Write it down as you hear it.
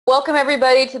Welcome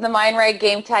everybody to the Mind Right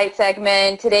Game Tight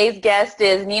segment. Today's guest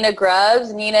is Nina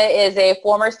Grubbs. Nina is a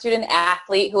former student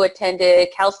athlete who attended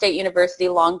Cal State University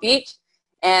Long Beach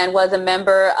and was a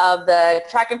member of the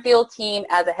track and field team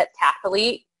as a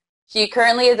heptathlete. She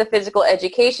currently is a physical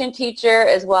education teacher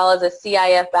as well as a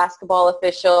CIF basketball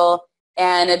official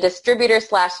and a distributor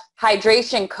 /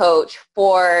 hydration coach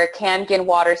for Kangen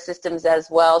Water Systems as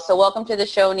well. So welcome to the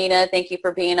show, Nina. Thank you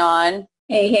for being on.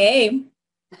 Hey.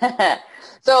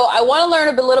 So I want to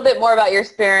learn a little bit more about your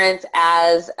experience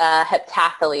as a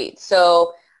heptathlete.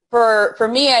 So for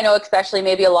me, I know especially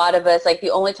maybe a lot of us, like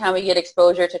the only time we get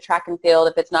exposure to track and field,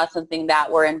 if it's not something that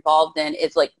we're involved in,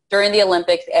 is like during the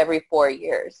Olympics every 4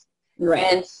 years. Right.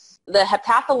 And the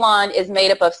heptathlon is made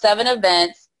up of 7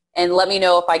 events, and let me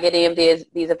know if I get any of these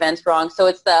events wrong. So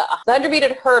it's the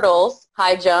 100-meter hurdles,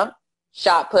 high jump,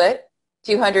 shot put,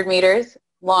 200 meters,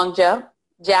 long jump,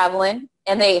 javelin,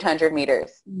 and the 800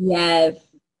 meters. Yes.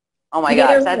 Oh my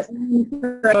gosh, that's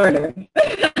order.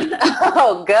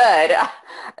 oh good.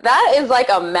 That is like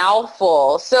a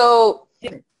mouthful. So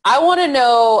I want to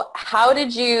know, how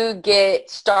did you get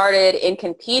started in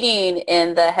competing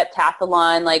in the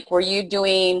heptathlon? Like, were you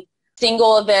doing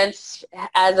single events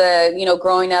as a,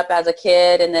 growing up as a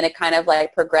kid, and then it kind of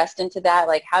like progressed into that?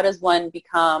 Like, how does one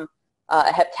become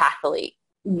a heptathlete?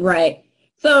 Right.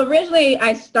 So originally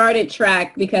I started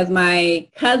track because my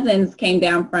cousins came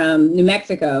down from New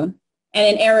Mexico,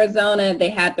 and in Arizona they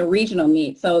had the regional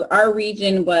meet. So our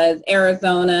region was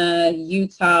Arizona,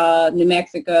 Utah, New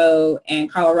Mexico,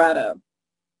 and Colorado,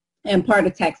 and part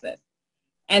of Texas.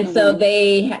 And so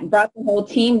they brought the whole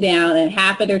team down, and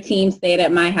half of their team stayed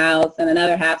at my house and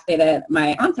another half stayed at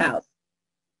my aunt's house.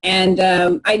 And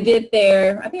I did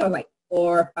their, I think I was like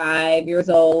 4 or 5 years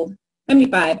old, maybe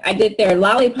 5. I did their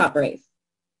lollipop race.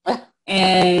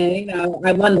 And,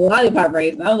 I won the lollipop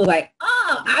race. And I was like,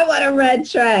 oh, I want to run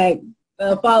track.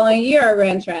 So the following year I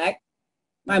ran track.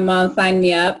 My mom signed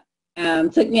me up,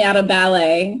 took me out of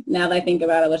ballet. Now that I think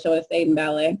about it, I wish I would have stayed in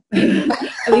ballet.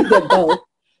 At least did both.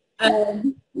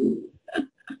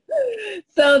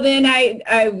 So then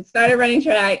I started running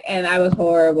track, and I was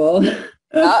horrible in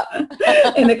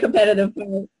the competitive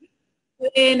part.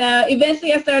 And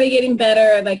eventually I started getting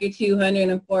better, like your 200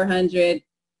 and 400.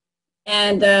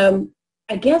 And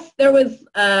I guess there was,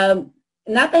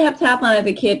 not the heptathlon as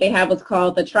a kid, they have what's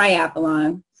called the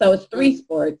triathlon. So it's 3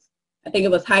 sports. I think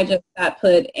it was high jump, shot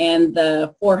put, and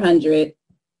the 400.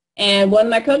 And one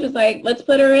of my coaches was like, let's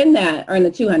put her in that, or in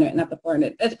the 200, not the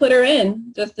 400. Let's put her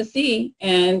in just to see.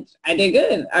 And I did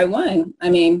good. I won. I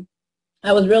mean,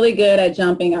 I was really good at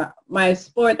jumping. My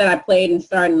sport that I played and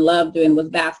started and loved doing was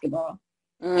basketball.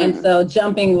 And so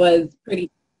jumping was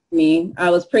pretty me.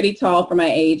 I was pretty tall for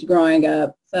my age growing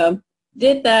up. So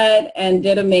did that and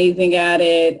did amazing at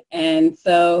it. And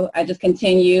so I just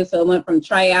continued. So I went from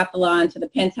triathlon to the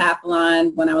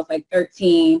pentathlon when I was like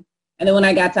 13. And then when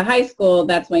I got to high school,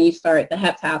 that's when you start the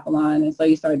heptathlon. And so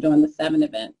you start doing the 7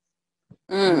 events.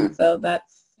 So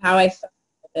that's how I started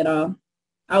it all.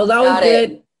 I was always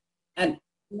good at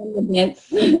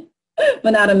events,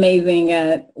 but not amazing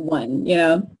at one,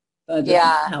 So it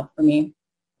just helped for me.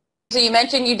 So you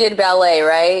mentioned you did ballet,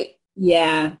 right?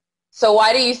 Yeah. So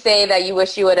why do you say that you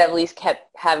wish you would at least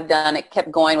kept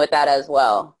going with that as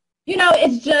well?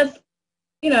 It's just,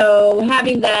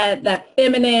 having that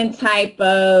feminine type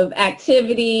of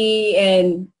activity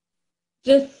and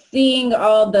just seeing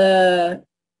all the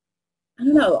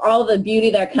beauty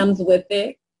that comes with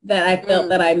it that I felt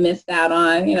that I missed out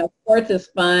on. Sports is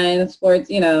fun. Sports,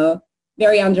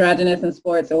 very androgynous in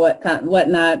sports or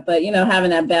whatnot, but,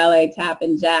 having that ballet, tap,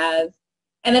 and jazz.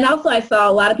 And then also I saw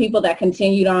a lot of people that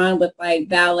continued on with like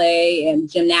ballet and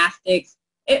gymnastics.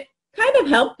 It kind of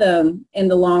helped them in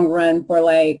the long run for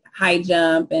like high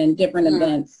jump and different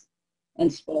events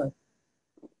and sports.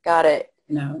 Got it.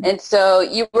 And so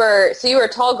you were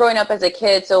tall growing up as a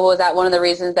kid. So was that one of the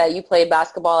reasons that you played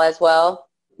basketball as well?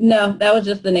 No, that was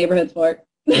just the neighborhood sport.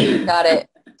 Got it.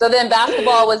 So then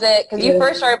basketball was it, because you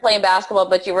first started playing basketball,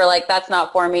 but you were like, that's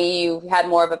not for me. You had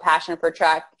more of a passion for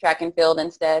track and field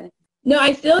instead. No,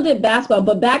 I still did basketball,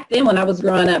 but back then when I was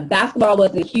growing up, basketball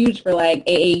wasn't huge for like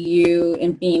AAU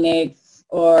in Phoenix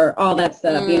or all that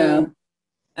stuff,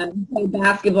 I played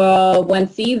basketball one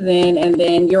season and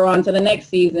then you're on to the next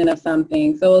season of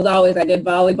something. So it was always, I did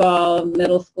volleyball,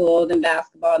 middle school, then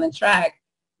basketball, then track.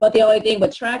 But the only thing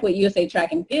with track, with USA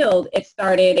Track and Field, it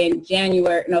started in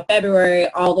February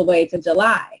all the way to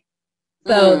July.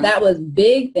 So that was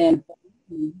big then.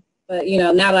 But,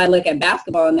 now that I look at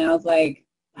basketball now, it's like,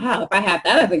 wow, if I had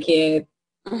that as a kid,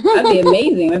 that'd be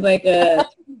amazing. It's like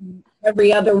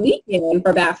every other weekend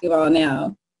for basketball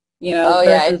now. you know, Oh,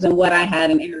 yeah. versus in what I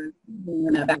had in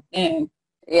Arizona back then.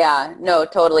 Yeah, no,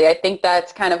 totally. I think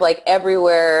that's kind of like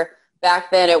everywhere.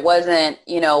 Back then it wasn't,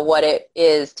 you know, what it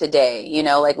is today. You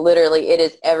know, like literally it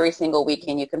is every single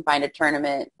weekend you can find a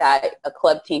tournament that a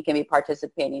club team can be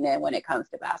participating in when it comes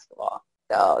to basketball.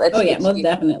 So Oh, that's yeah, it's most huge.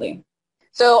 definitely.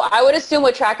 So I would assume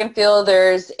with track and field,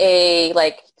 there's a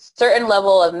like certain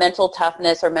level of mental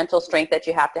toughness or mental strength that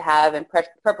you have to have in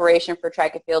preparation for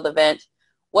track and field events.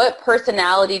 What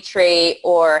personality trait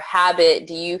or habit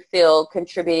do you feel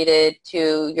contributed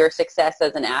to your success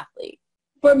as an athlete?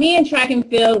 For me in track and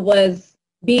field was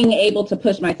being able to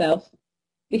push myself.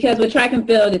 Because with track and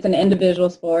field, it's an individual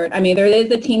sport. I mean, there is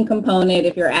a team component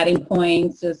if you're adding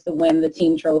points just to win the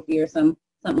team trophy or something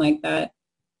like that,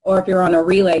 or if you're on a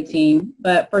relay team.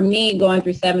 But for me, going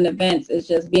through 7 events is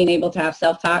just being able to have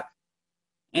self-talk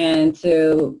and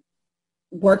to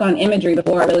work on imagery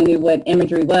before I really knew what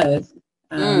imagery was.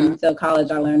 Until college,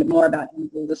 I learned more about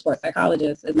imagery as a sports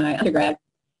psychologist as my undergrad.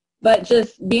 But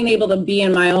just being able to be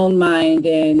in my own mind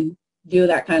and do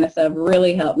that kind of stuff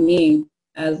really helped me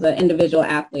as an individual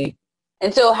athlete.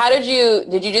 And so how did you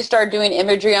just start doing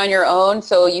imagery on your own?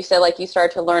 So you said like you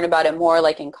started to learn about it more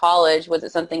like in college. Was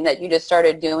it something that you just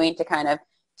started doing to kind of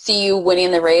see you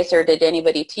winning the race, or did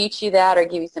anybody teach you that or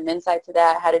give you some insight to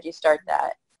that? How did you start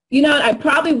that? You know, I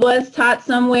probably was taught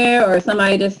somewhere or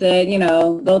somebody just said, you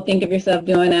know, go think of yourself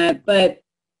doing that. But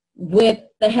with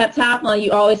the heptathlon,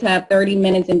 you always have 30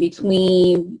 minutes in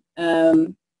between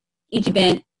each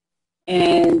event.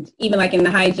 And even like in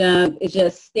the high jump, it's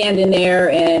just standing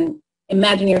there and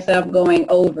imagine yourself going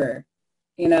over,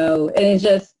 you know, and it's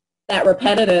just that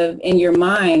repetitive in your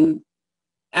mind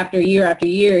after year,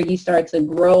 you start to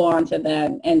grow onto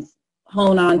that and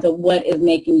hone on to what is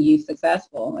making you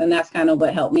successful. And that's kind of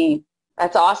what helped me.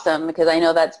 That's awesome, because I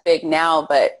know that's big now,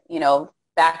 but, you know,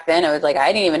 back then it was like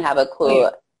I didn't even have a clue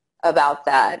about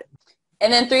that.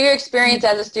 And then through your experience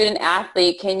as a student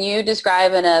athlete, can you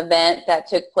describe an event that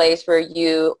took place where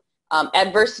you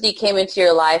adversity came into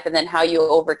your life and then how you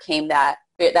overcame that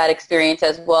experience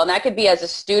as well? And that could be as a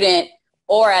student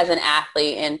or as an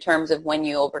athlete in terms of when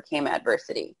you overcame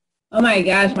adversity. Oh my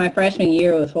gosh, my freshman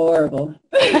year was horrible.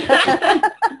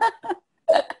 At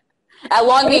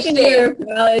Long Beach Freshman State. year of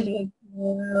college was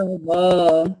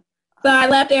horrible. So I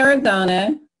left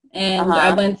Arizona and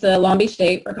I went to Long Beach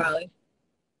State for college.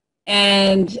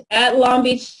 And at Long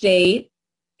Beach State,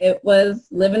 it was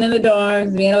living in the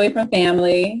dorms, being away from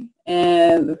family.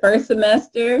 And the first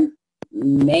semester,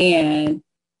 man,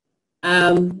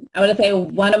 I would say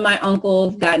one of my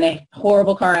uncles got in a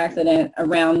horrible car accident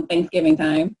around Thanksgiving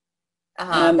time.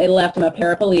 It left him a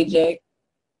paraplegic.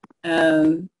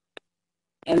 And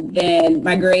then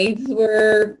my grades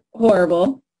were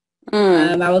horrible.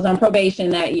 I was on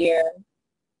probation that year.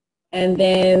 And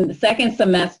then the second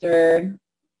semester,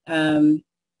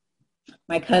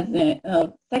 my cousin,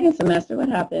 second semester, what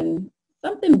happened?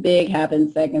 Something big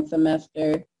happened second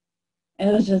semester. And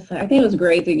it was just, I think it was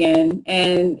grades again.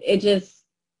 And it just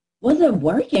wasn't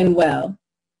working well.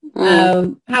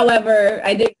 However,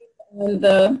 I did on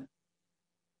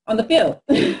the field.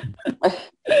 It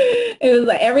was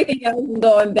like everything else was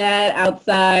going bad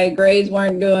outside. Grades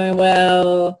weren't doing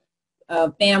well.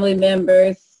 Family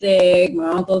members sick. My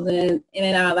uncle's in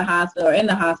and out of the hospital or in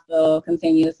the hospital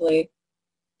continuously.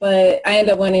 But I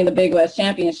ended up winning the Big West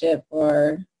Championship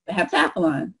for the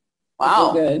heptathlon.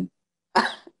 Wow. Which was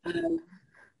good.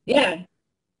 Yeah.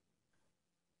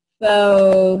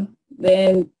 So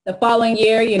then the following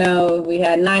year, you know, we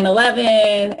had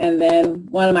 9/11, and then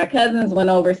one of my cousins went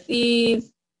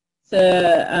overseas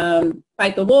to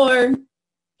fight the war,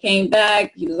 came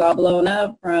back. He was all blown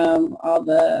up from all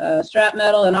the strap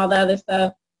metal and all that other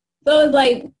stuff. So it was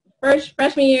like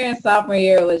freshman year and sophomore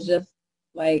year, it was just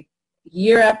like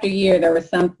year after year there was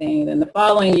something. And the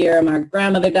following year, my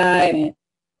grandmother died, and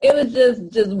it was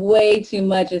just way too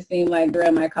much, it seemed like,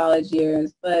 during my college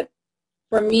years. But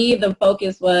for me, the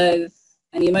focus was,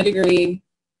 I need my degree.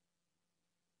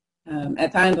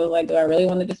 At times, I was like, do I really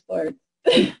want to do sports?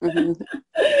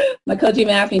 My coach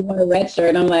even asked me, you want a red shirt?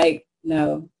 And I'm like,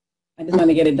 no, I just want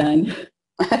to get it done.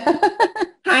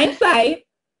 Hindsight,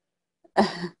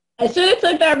 I should have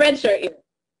took that red shirt here.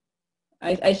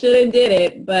 I should have did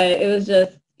it, but it was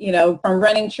just, you know, from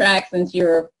running track since you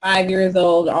were 5 years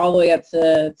old all the way up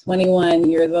to 21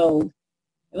 years old.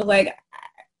 It was like,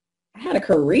 I had a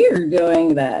career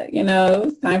doing that. You know, it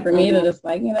was time for me to just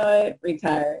like, you know what,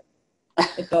 retire.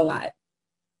 It's a lot.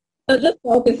 So just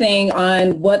focusing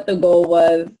on what the goal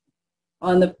was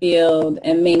on the field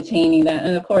and maintaining that.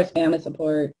 And of course, family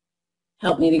support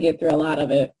helped me to get through a lot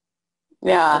of it.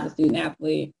 Yeah. As a student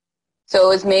athlete. So it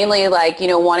was mainly like,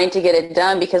 wanting to get it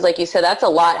done because like you said, that's a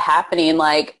lot happening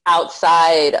like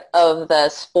outside of the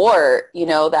sport,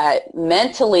 that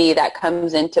mentally that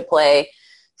comes into play.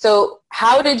 So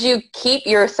how did you keep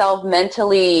yourself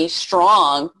mentally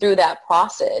strong through that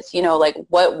process? Like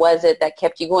what was it that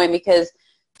kept you going? Because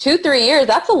 2-3 years,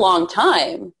 that's a long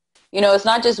time. It's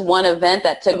not just one event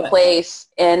that took place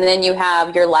and then you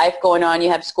have your life going on,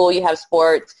 you have school, you have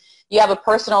sports, you have a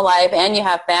personal life, and you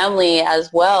have family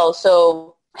as well.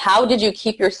 So how did you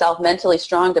keep yourself mentally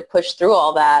strong to push through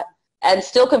all that and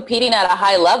still competing at a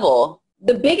high level?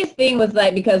 The biggest thing was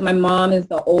like because my mom is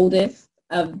the oldest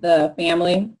of the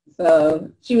family.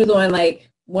 So she was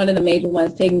one of the major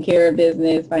ones taking care of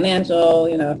business, financial,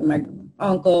 for my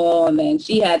uncle. And then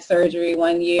she had surgery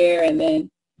one year. And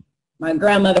then my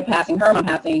grandmother passing, her mom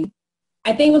passing.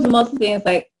 I think it was most of the things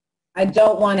like I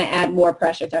don't want to add more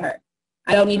pressure to her.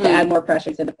 I don't need to add more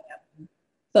pressure to the family.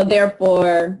 So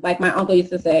therefore, like my uncle used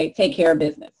to say, take care of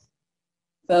business.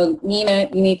 So Nina,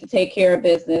 you need to take care of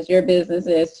business. Your business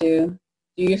is to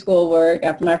do your schoolwork.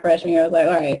 After my freshman year, I was like,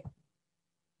 all right,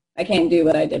 I can't do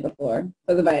what I did before.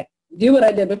 Because if I do what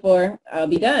I did before, I'll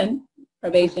be done.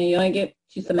 Probation, you only get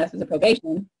 2 semesters of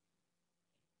probation.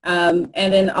 And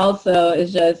then also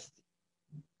it's just,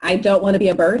 I don't want to be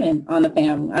a burden on the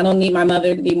family. I don't need my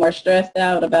mother to be more stressed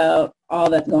out about all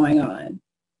that's going on.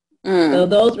 So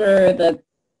those were the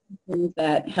things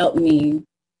that helped me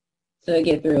to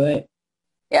get through it.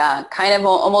 Yeah, kind of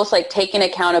almost like taking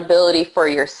accountability for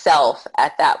yourself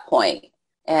at that point.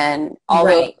 And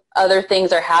although other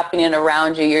things are happening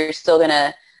around you, you're still going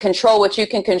to control what you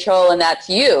can control, and that's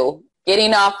you.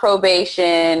 Getting off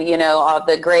probation, off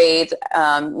the grades,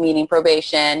 meaning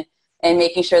probation, and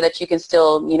making sure that you can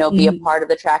still, be a part of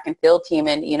the track and field team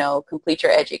and, complete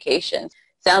your education.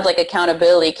 Sounds like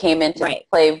accountability came into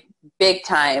play big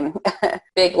time.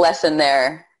 Big lesson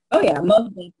there. Oh, yeah,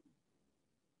 most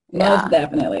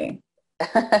definitely.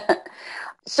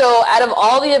 So out of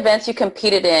all the events you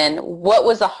competed in, what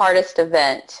was the hardest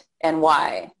event and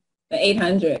why? The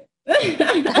 800. The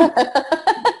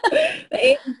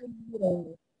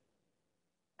 800.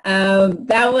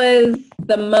 That was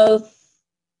the most,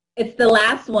 it's the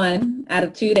last one out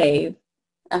of 2 days.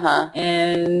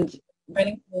 And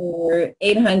running for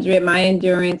 800, my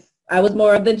endurance, I was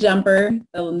more of the jumper.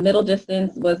 The middle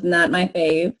distance was not my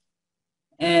fave.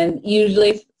 And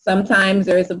usually, sometimes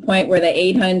there is a point where the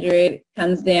 800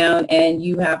 comes down and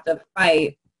you have to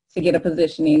fight to get a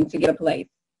positioning, to get a place.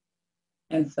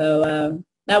 And so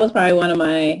that was probably one of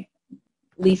my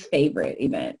least favorite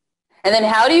events. And then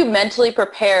how do you mentally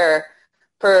prepare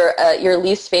for your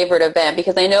least favorite event?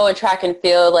 Because I know in track and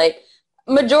field, like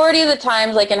majority of the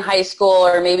times, like in high school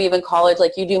or maybe even college,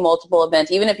 like you do multiple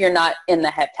events. Even if you're not in the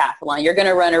heptathlon, you're going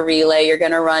to run a relay, you're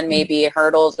going to run maybe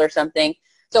hurdles or something.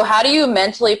 So how do you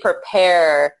mentally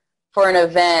prepare for an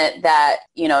event that,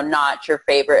 not your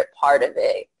favorite part of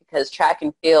it? Because track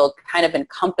and field kind of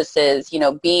encompasses,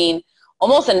 being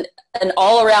almost an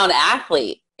all-around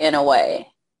athlete in a way.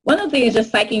 One of the things is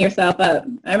just psyching yourself up.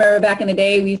 I remember back in the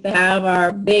day, we used to have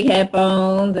our big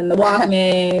headphones and the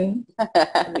Walkman,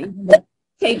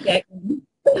 tape deck.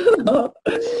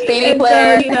 CD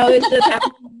player. So, it's just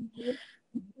happening.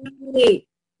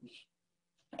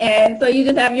 And so you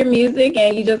just have your music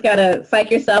and you just got to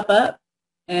psych yourself up.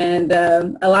 And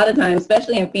a lot of times,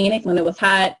 especially in Phoenix when it was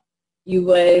hot, you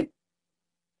would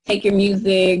take your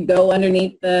music, go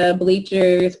underneath the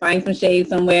bleachers, find some shade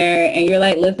somewhere, and you're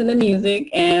like listening to music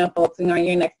and focusing on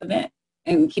your next event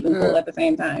and keeping cool at the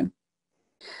same time.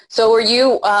 So were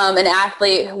you an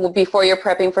athlete before you're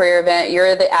prepping for your event?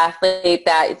 You're the athlete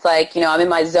that it's like, I'm in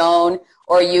my zone,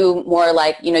 or are you more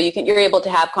like, you're able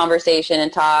to have conversation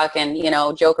and talk and,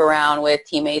 joke around with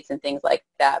teammates and things like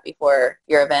that before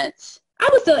your events? I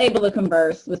was still able to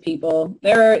converse with people.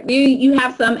 You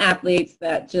have some athletes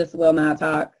that just will not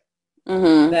talk,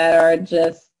 that are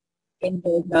just in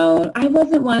their zone. I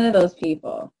wasn't one of those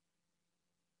people.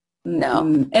 No.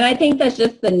 And I think that's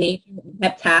just the nature of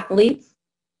heptathletes.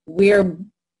 We're,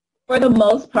 for the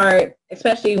most part,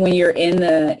 especially when you're in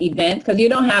the event, because you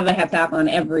don't have a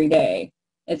heptathlon every day.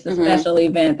 It's a special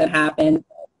event that happens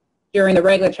during the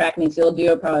regular track meets. You'll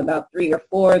do probably about 3 or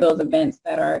 4 of those events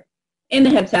that are in the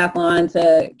heptathlon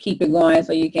to keep it going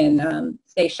so you can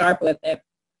stay sharp with it.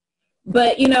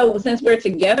 But, since we're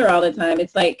together all the time,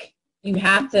 it's like you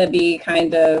have to be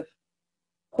kind of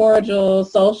cordial,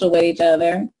 social with each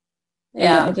other.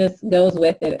 Yeah. And it just goes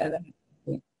with it.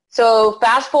 So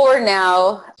fast forward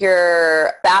now,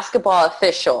 you're basketball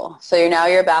official. So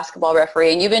you're a basketball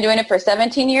referee, and you've been doing it for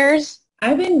 17 years?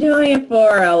 I've been doing it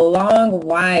for a long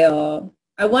while.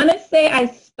 I want to say I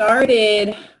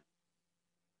started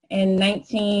in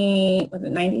 98,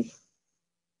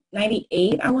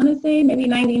 I want to say, maybe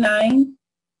 99.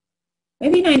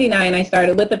 Maybe 99 I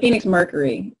started with the Phoenix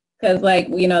Mercury. Because, like,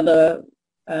 you know, the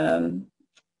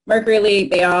Mercury League,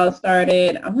 they all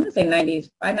started, I want to say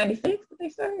 95, 96 did they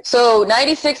start? So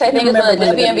 96, I think, is when the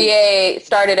WNBA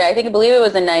started. I believe it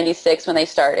was in 96 when they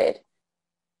started.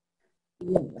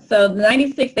 So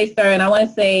 96 they started, and I want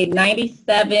to say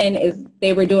 97 is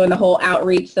they were doing the whole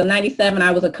outreach. So 97 I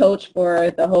was a coach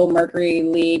for the whole Mercury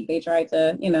League. They tried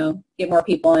to, you know, get more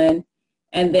people in.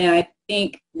 And then I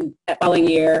think that following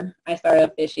year I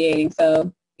started officiating.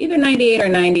 So either 98 or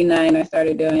 99 I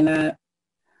started doing that.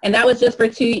 And that was just for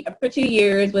two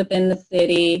years within the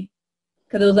city,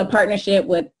 because it was a partnership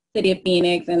with City of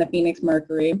Phoenix and the Phoenix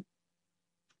Mercury.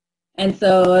 And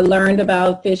so I learned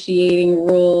about officiating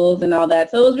rules and all that.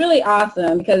 So it was really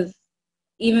awesome, because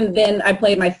even then I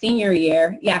played my senior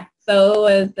year. Yeah, so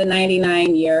it was the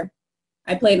 99 year.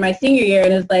 I played my senior year,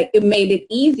 and it's like it made it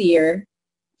easier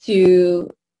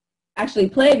to actually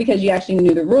play because you actually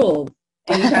knew the rules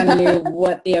and you kind of knew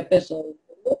what the officials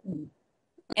were doing.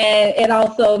 And it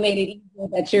also made it easier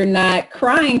that you're not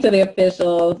crying to the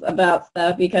officials about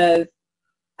stuff, because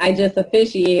I just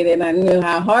officiated and I knew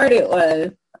how hard it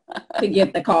was to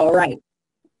get the call right.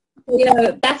 You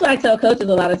know, that's why I tell coaches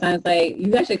a lot of times, like, you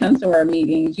guys should come to our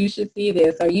meetings. You should see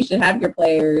this, or you should have your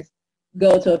players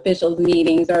go to officials'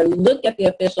 meetings or look at the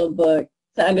official book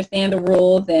to understand the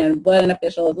rules and what an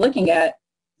official is looking at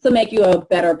to make you a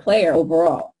better player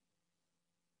overall.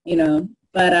 You know,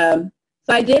 but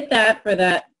so I did that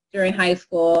during high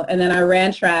school, and then I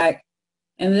ran track.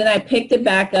 And then I picked it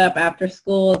back up after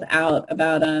school was out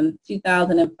about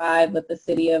 2005 with the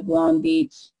city of Long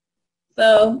Beach.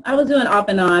 So I was doing off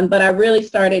and on, but I really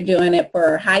started doing it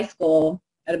for high school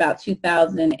at about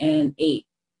 2008.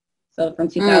 So from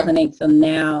 2008 till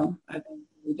now, I've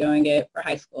been doing it for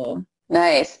high school.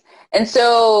 Nice. And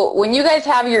so when you guys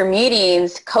have your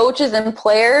meetings, coaches and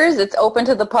players, it's open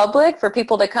to the public for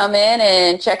people to come in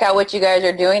and check out what you guys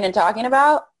are doing and talking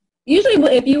about? Usually,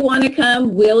 if you want to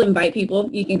come, we'll invite people.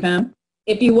 You can come.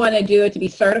 If you want to do it to be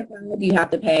certified, you have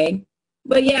to pay.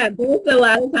 But yeah, there's a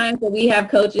lot of times that we have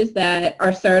coaches that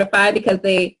are certified because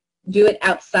they do it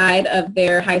outside of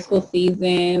their high school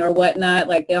season or whatnot.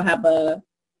 Like they'll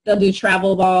do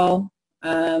travel ball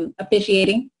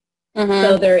officiating. Mm-hmm.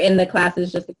 So they're in the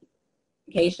classes just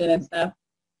education and stuff.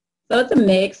 So it's a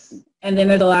mix. And then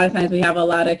there's a lot of times we have a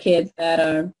lot of kids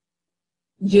that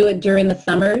do it during the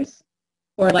summers.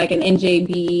 Or like an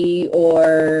NJB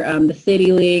or the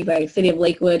City League, like City of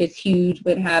Lakewood is huge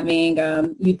with having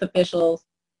youth officials.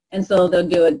 And so they'll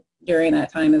do it during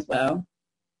that time as well.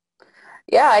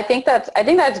 Yeah, I think that's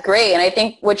great. And I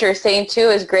think what you're saying too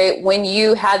is great. When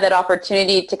you had that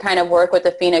opportunity to kind of work with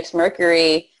the Phoenix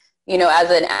Mercury, you know, as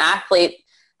an athlete,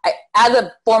 as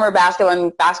a former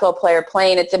basketball player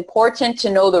playing, it's important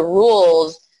to know the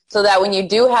rules so that when you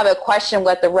do have a question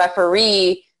with the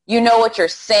referee, you know what you're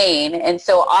saying. And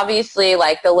so obviously,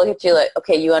 like, they'll look at you like,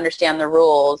 okay, you understand the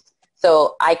rules,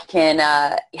 so I can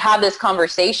have this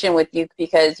conversation with you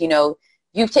because, you know,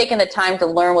 you've taken the time to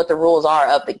learn what the rules are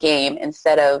of the game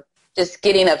instead of just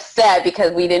getting upset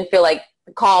because we didn't feel like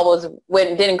the call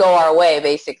didn't go our way,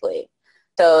 basically.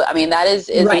 So, I mean, that is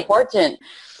right. Important.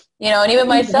 You know, and even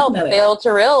myself failed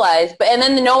to realize. And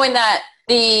then knowing that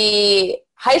the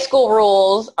high school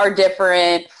rules are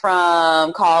different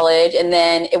from college, and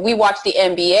then if we watch the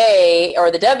NBA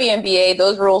or the WNBA,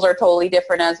 those rules are totally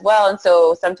different as well, and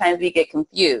so sometimes we get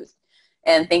confused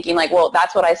and thinking like, well,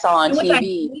 that's what I saw on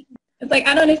TV. It's like,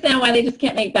 I don't understand why they just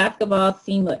can't make basketball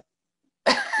seamless.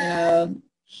 You know,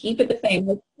 keep it the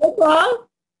same. Football,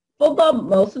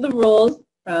 most of the rules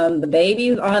from the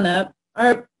babies on up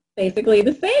are basically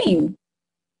the same.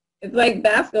 It's like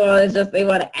basketball is just, they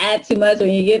want to add too much when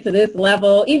you get to this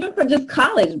level. Even for just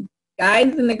college,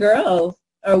 guys and the girls,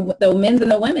 or the men's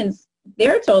and the women's,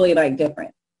 they're totally like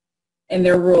different in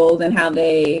their rules and how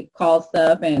they call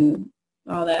stuff and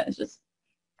all that. It's just,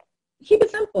 keep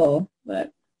it simple,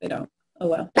 but they don't. Oh,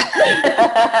 well.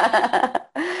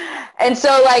 And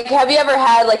so, like, have you ever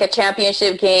had like a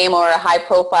championship game or a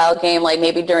high-profile game, like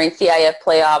maybe during CIF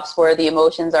playoffs where the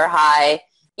emotions are high?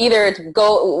 Either it's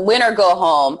win or go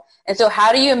home. And so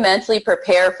how do you mentally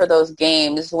prepare for those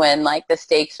games when, like, the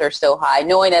stakes are so high,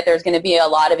 knowing that there's going to be a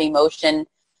lot of emotion,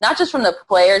 not just from the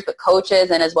players, but coaches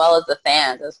and as well as the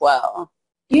fans as well?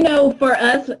 You know, for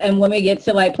us, and when we get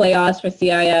to, like, playoffs for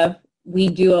CIF, we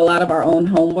do a lot of our own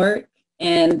homework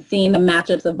and seeing the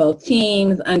matchups of both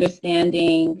teams,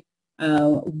 understanding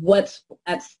what's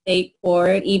at stake for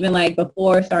it, even like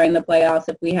before starting the playoffs,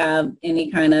 if we have any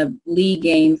kind of league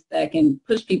games that can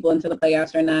push people into the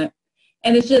playoffs or not.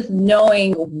 And it's just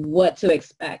knowing what to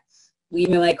expect. We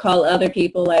even like call other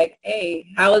people like, hey,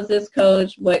 how is this,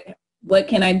 coach? What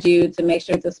can I do to make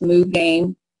sure it's a smooth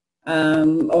game?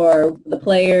 Or the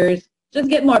players, just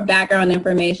get more background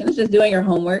information. It's just doing your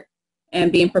homework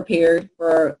and being prepared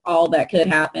for all that could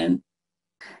happen.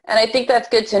 And I think that's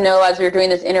good to know as we were doing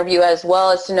this interview as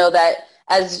well, is to know that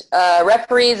as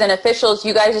referees and officials,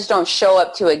 you guys just don't show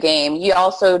up to a game. You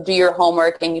also do your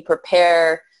homework and you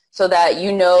prepare so that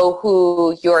you know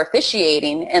who you're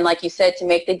officiating. And like you said, to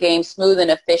make the game smooth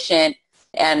and efficient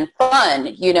and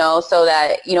fun, so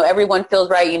that, everyone feels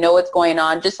right, what's going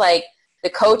on. Just like the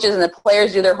coaches and the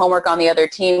players do their homework on the other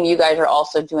team, you guys are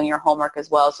also doing your homework as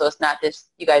well. So it's not just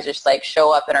you guys just like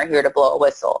show up and are here to blow a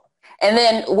whistle. And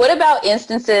then what about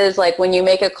instances like when you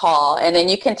make a call and then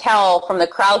you can tell from the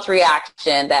crowd's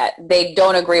reaction that they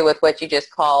don't agree with what you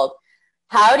just called?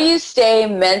 How do you stay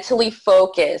mentally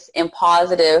focused and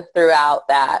positive throughout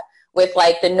that with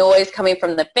like the noise coming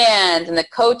from the fans and the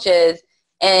coaches,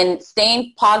 and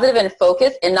staying positive and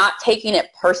focused and not taking it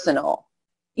personal?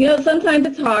 Sometimes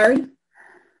it's hard.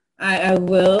 I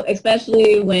will,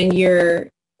 especially when you're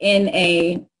in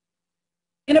a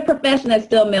profession that's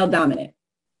still male dominant.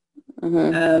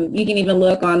 Mm-hmm. You can even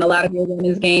look on a lot of your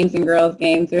women's games and girls'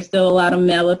 games. There's still a lot of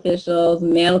male officials,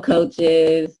 male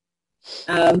coaches.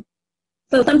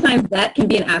 So sometimes that can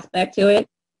be an aspect to it.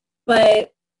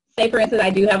 But say, for instance, I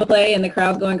do have a play and the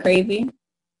crowd's going crazy.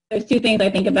 There's two things I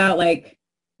think about, like,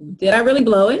 did I really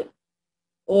blow it?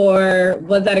 Or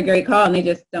was that a great call and they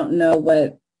just don't know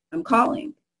what I'm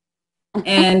calling?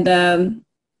 And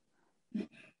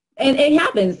it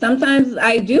happens. Sometimes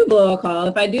I do blow a call.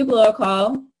 If I do blow a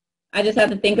call, I just have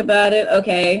to think about it.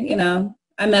 Okay,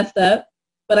 I messed up,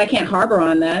 but I can't harbor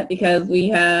on that because we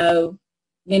have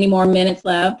many more minutes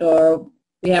left, or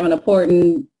we have an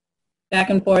important back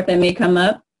and forth that may come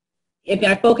up. If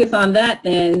I focus on that,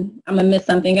 then I'm going to miss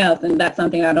something else, and that's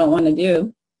something I don't want to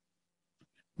do.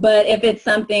 But if it's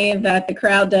something that the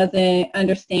crowd doesn't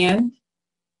understand,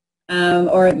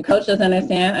 or if the coach doesn't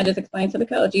understand, I just explain to the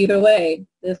coach. Either way,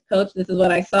 this is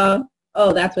what I saw.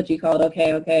 Oh, that's what you called.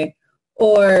 Okay.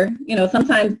 Or,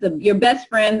 sometimes your best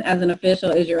friend as an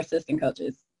official is your assistant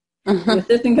coaches. Mm-hmm. The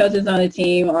assistant coaches on the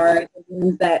team are the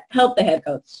ones that help the head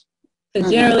coach. So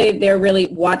generally, they're really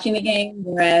watching the game,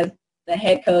 whereas the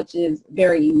head coach is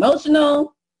very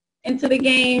emotional into the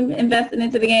game, invested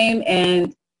into the game,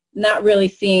 and not really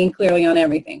seeing clearly on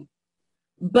everything.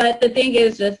 But the thing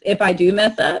is, just if I do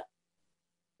mess up,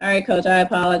 all right, coach, I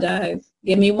apologize.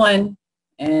 Give me one,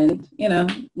 and,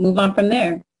 move on from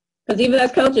there. Because even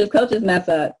as coaches mess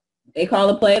up. They call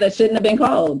a play that shouldn't have been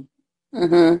called.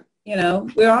 Mm-hmm.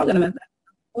 We're all going to mess up,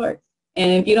 of course.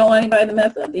 And if you don't want anybody to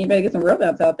mess up, then you better get some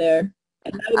robots out there.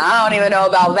 I don't even know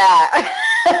about that.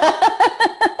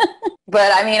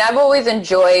 But, I've always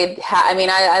enjoyed,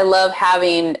 I love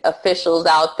having officials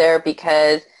out there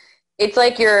because it's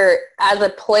like as a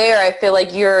player, I feel like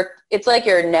it's like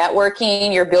you're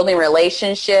networking, you're building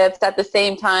relationships at the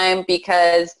same time,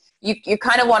 because you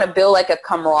kind of want to build like a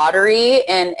camaraderie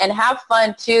and have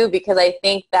fun too, because I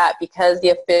think that because the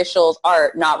officials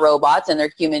are not robots and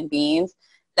they're human beings,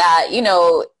 that,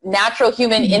 natural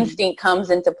human instinct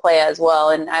comes into play as well.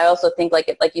 And I also think,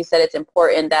 like you said, it's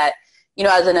important that,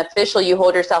 as an official, you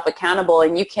hold yourself accountable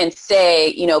and you can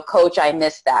say, coach, I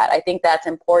missed that. I think that's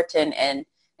important. And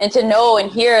to know and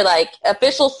hear, like,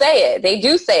 officials say it. They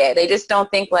do say it. They just don't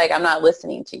think, like, I'm not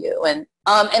listening to you. And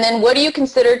then what do you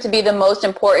consider to be the most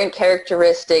important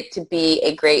characteristic to be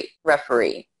a great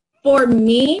referee? For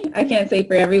me, I can't say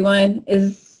for everyone,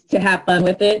 is to have fun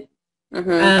with it.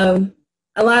 Mm-hmm.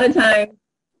 A lot of times,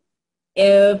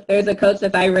 if there's a coach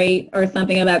that's irate or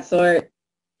something of that sort,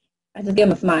 I just give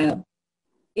them a smile.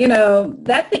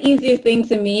 That's the easiest thing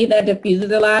to me that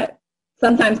diffuses a lot.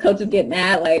 Sometimes coaches get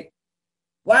mad, like,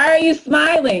 why are you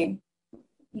smiling?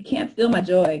 You can't steal my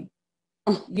joy.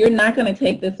 You're not going to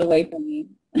take this away from me.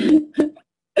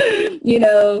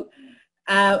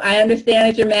 I understand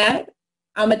that you're mad.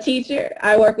 I'm a teacher.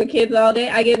 I work with kids all day.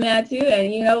 I get mad too.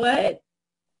 And you know what?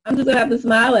 I'm just going to have to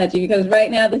smile at you because right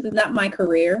now this is not my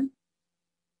career.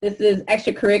 This is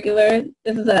extracurricular.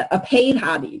 This is a paid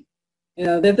hobby.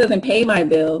 This doesn't pay my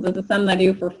bills. This is something I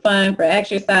do for fun, for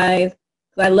exercise,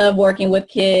 because I love working with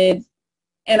kids,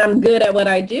 and I'm good at what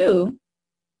I do.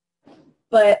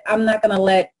 But I'm not going to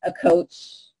let a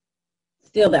coach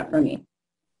steal that from me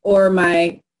or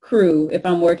my crew if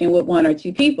I'm working with one or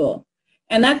two people.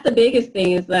 And that's the biggest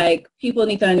thing is, like, people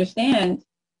need to understand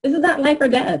this is not life or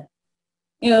death.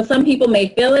 Some people may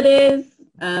feel it is.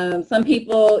 Some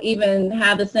people even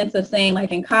have the sense of saying,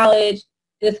 like in college,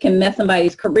 this can mess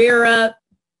somebody's career up.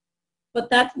 But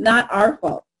that's not our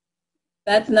fault.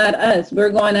 That's not us. We're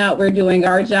going out, we're doing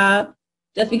our job.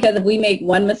 Just because if we make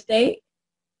one mistake,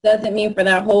 doesn't mean for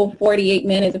that whole 48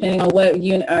 minutes, depending on what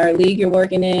unit or league you're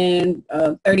working in,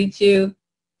 32,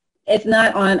 it's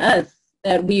not on us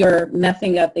that we are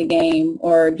messing up the game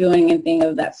or doing anything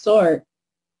of that sort.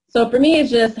 So for me,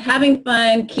 it's just having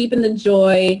fun, keeping the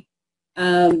joy.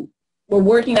 We're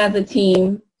working as a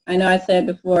team. I know I said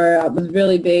before I was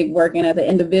really big working as an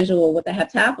individual with the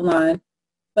heptathlon,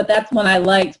 but that's when I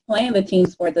liked playing the team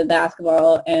sports of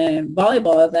basketball and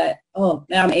volleyball, is that, oh,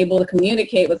 now I'm able to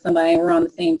communicate with somebody and we're on the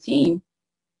same team.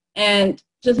 And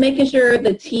just making sure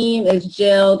the team is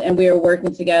gelled and we're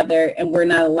working together and we're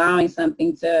not allowing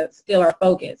something to steal our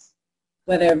focus.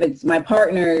 Whether if it's my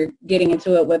partner getting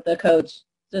into it with the coach,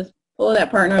 just pull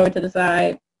that partner over to the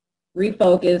side,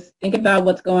 refocus, think about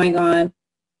what's going on,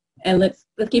 and let's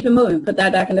keep it moving, put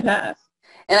that back in the past.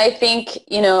 And I think,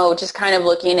 you know, just kind of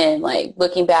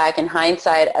looking back in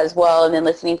hindsight as well, and then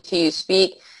listening to you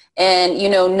speak, and, you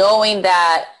know, knowing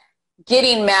that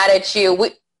getting mad at you,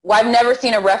 I've never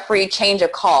seen a referee change a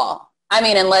call. I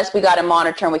mean, unless we got a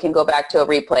monitor and we can go back to a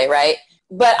replay, right?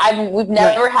 But we've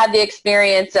never had the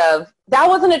experience of, that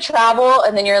wasn't a travel,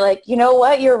 and then you're like, you know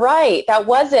what, you're right, that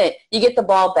wasn't. You get the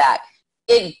ball back.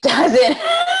 It doesn't.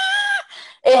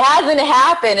 It hasn't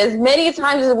happened as many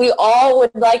times as we all would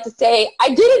like to say,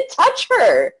 I didn't touch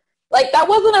her. Like, that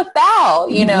wasn't a foul,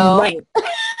 you know? Right. And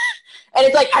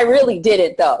it's like, I really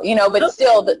didn't, though, you know, but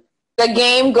still the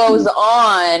game goes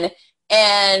on.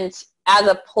 And as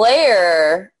a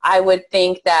player, I would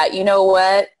think that, you know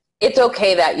what, it's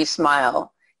okay that you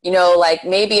smile. You know, like,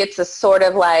 maybe it's a sort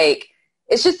of like,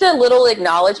 it's just a little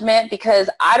acknowledgement, because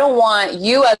I don't want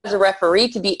you as a referee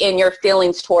to be in your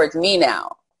feelings towards me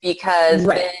now. Because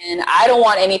then I don't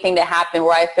want anything to happen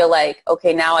where I feel like,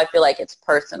 okay, now I feel like it's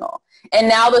personal. And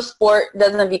now the sport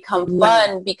doesn't become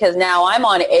fun because now I'm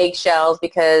on eggshells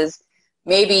because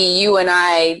maybe you and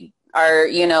I are,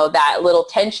 you know, that little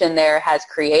tension there has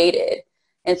created.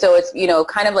 And so it's, you know,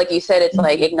 kind of like you said, it's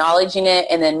like acknowledging it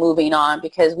and then moving on,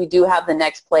 because we do have the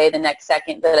next play, the next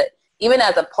second. That even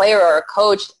as a player or a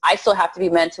coach, I still have to be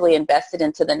mentally invested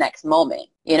into the next moment,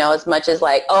 you know, as much as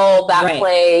like, oh, that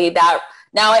play, that...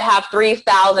 Now I have 3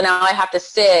 fouls and now I have to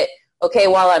sit. Okay,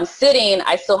 while I'm sitting,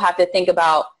 I still have to think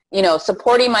about, you know,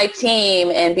 supporting my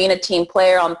team and being a team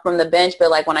player from the bench. But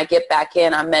like when I get back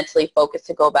in, I'm mentally focused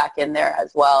to go back in there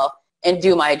as well and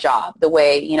do my job the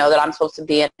way, you know, that I'm supposed to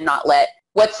be, and not let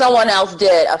what someone else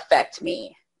did affect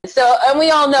me. So, and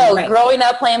we all know growing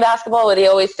up playing basketball, they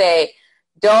always say,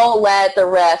 don't let the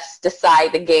refs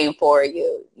decide the game for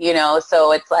you, you know?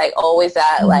 So it's like always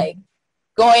that like,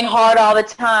 going hard all the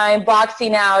time,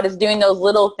 boxing out, is doing those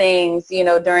little things, you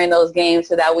know, during those games,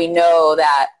 so that we know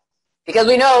that, because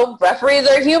we know referees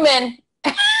are human.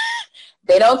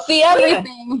 They don't see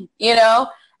everything, you know?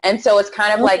 And so it's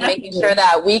kind of like making sure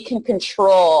that we can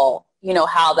control, you know,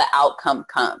 how the outcome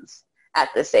comes at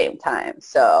the same time.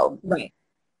 So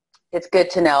it's good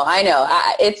to know. I know.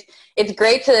 It's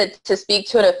great to speak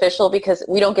to an official, because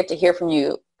we don't get to hear from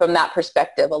you from that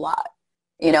perspective a lot.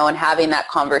 You know, and having that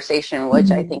conversation,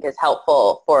 which I think is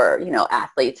helpful for, you know,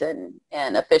 athletes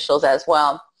and officials as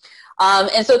well.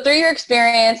 And so through your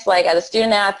experience, like as a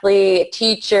student athlete,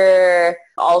 teacher,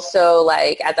 also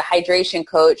like as a hydration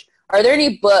coach, are there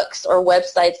any books or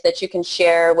websites that you can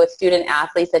share with student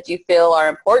athletes that you feel are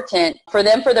important for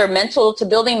them, for their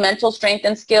building mental strength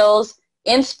and skills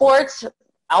in sports,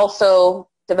 also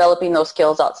developing those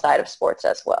skills outside of sports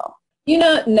as well? You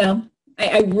know, no.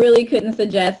 I really couldn't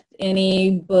suggest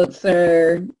any books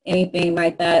or anything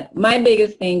like that. My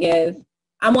biggest thing is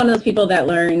I'm one of those people that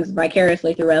learns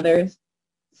vicariously through others.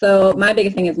 So my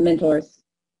biggest thing is mentors,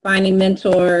 finding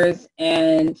mentors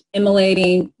and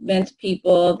emulating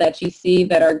people that you see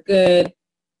that are good.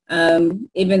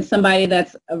 Even somebody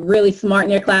that's really smart in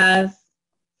your class,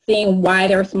 seeing why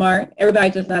they're smart.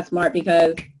 Everybody's just not smart,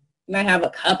 because you might have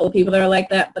a couple of people that are like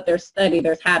that, but there's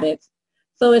there's habits.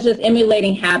 So it's just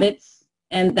emulating habits.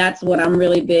 And that's what I'm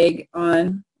really big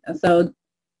on. So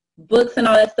books and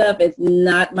all that stuff is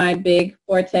not my big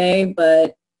forte,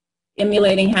 but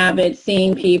emulating habits,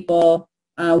 seeing people,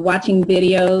 watching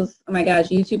videos. Oh my gosh,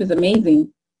 YouTube is amazing.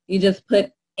 You just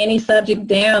put any subject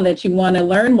down that you want to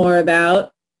learn more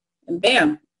about, and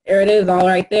bam, there it is, all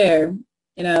right there.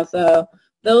 You know, so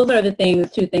those are the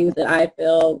two things that I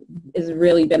feel is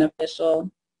really beneficial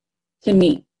to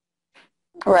me.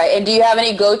 Right. And do you have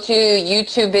any go-to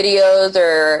YouTube videos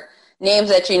or names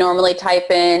that you normally type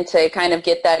in to kind of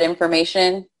get that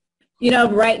information? You know,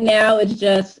 right now it's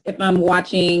just if I'm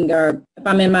watching or if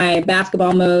I'm in my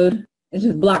basketball mode, it's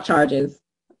just block charges.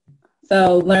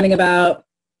 So learning about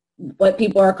what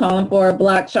people are calling for a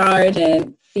block charge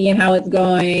and seeing how it's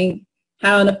going,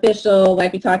 how an official,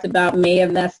 like we talked about, may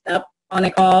have messed up on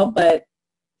a call, but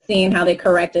seeing how they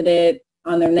corrected it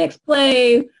on their next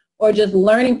play, or just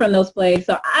learning from those plays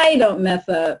so I don't mess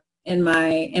up in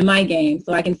my game,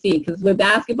 so I can see. Because with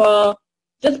basketball,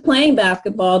 just playing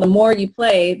basketball, the more you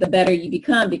play, the better you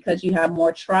become, because you have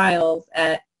more trials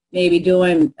at maybe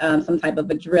doing some type of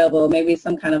a dribble, maybe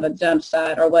some kind of a jump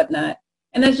shot or whatnot.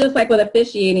 And that's just like with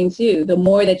officiating too. The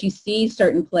more that you see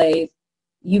certain plays,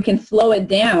 you can slow it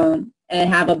down and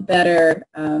have a better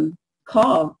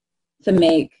call to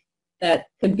make that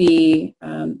can be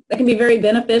very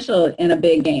beneficial in a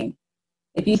big game.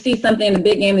 If you see something in a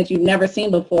big game that you've never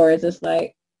seen before, it's just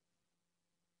like,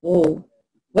 whoa,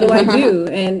 what do I do?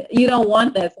 And you don't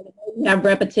want that. So the more you have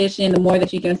repetition, the more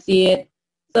that you can see it.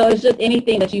 So it's just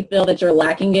anything that you feel that you're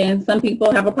lacking in. Some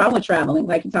people have a problem with traveling,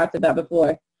 like you talked about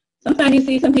before. Sometimes you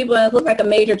see some people and it looks like a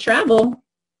major travel,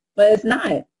 but it's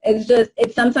not. It's just,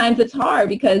 sometimes it's hard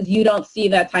because you don't see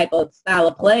that type of style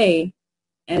of play,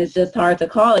 and it's just hard to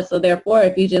call it. So therefore,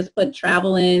 if you just put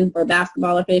travel in for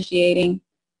basketball officiating,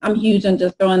 I'm huge on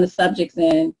just throwing the subjects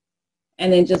in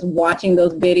and then just watching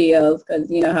those videos, because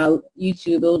you know how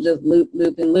YouTube will just loop,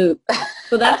 loop, and loop.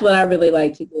 So that's what I really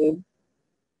like to do.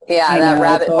 Yeah, that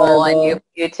rabbit hole on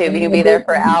YouTube, you can be there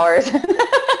for hours.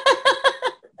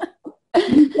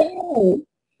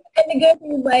 And the good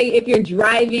thing is, like, if you're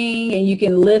driving and you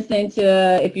can listen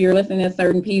to, if you're listening to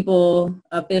certain people,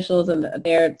 officials, and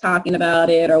they're talking about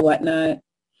it or whatnot,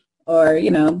 or,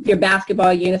 you know, your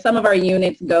basketball unit, some of our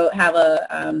units have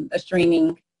a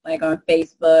streaming, like on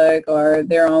Facebook or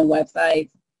their own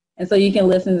websites. And so you can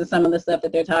listen to some of the stuff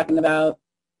that they're talking about.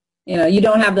 You know, you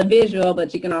don't have the visual,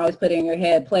 but you can always put it in your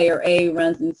head, player A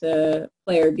runs into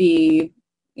player B,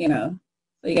 you know,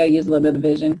 so you got to use a little bit of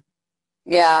vision.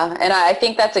 Yeah, and I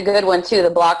think that's a good one too, the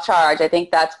block charge. I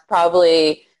think that's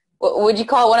probably, would you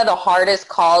call it one of the hardest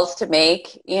calls to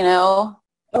make, you know?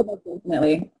 Oh,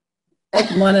 definitely.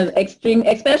 It's one of the extreme,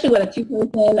 especially with a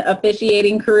two-person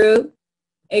officiating crew.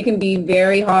 It can be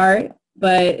very hard,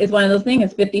 but it's one of those things.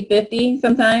 It's 50-50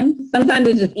 sometimes. Sometimes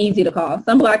it's just easy to call.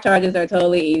 Some block charges are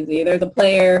totally easy. There's a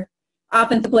player,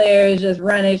 offensive player is just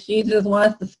running. She just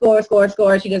wants to score.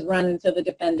 She just runs into the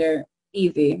defender.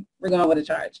 Easy. We're going with a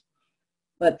charge.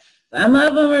 But some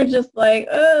of them are just like,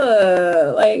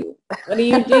 like, what do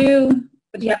you do?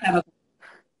 But you have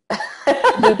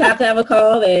to have a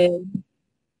call. And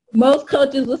most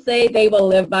coaches will say they will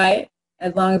live by it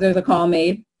as long as there's a call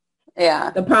made.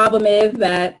 Yeah. The problem is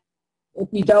that if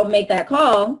you don't make that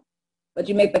call, but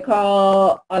you make the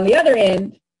call on the other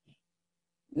end,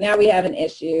 now we have an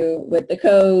issue with the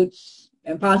coach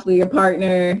and possibly your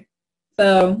partner.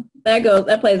 So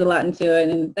that plays a lot into it,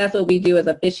 and that's what we do as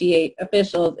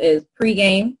officials is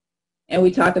pregame, and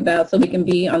we talk about so we can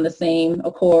be on the same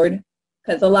accord,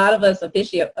 because a lot of us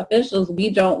officials, we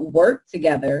don't work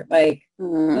together. Like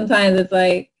sometimes it's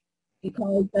like we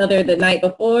call each other the night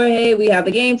before, hey, we have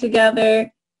the game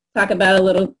together, talk about a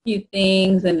little few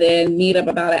things, and then meet up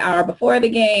about an hour before the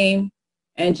game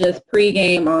and just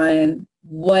pregame on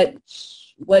what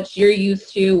you're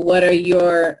used to, what are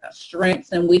your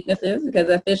strengths and weaknesses, because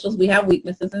officials, we have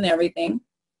weaknesses in everything.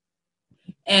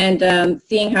 And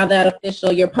seeing how that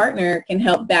official, your partner, can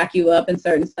help back you up in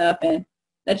certain stuff, and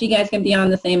that you guys can be on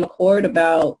the same accord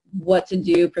about what to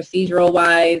do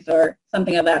procedural-wise or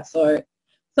something of that sort.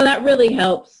 So that really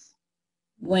helps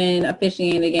when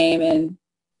officiating the game and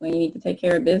when you need to take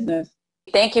care of business.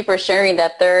 Thank you for sharing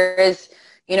that. There is,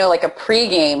 you know, like a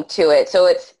pregame to it. So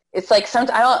it's like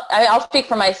I'll speak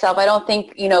for myself. I don't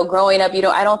think, you know, growing up, you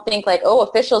know, I don't think like, oh,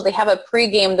 officials, they have a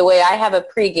pregame the way I have a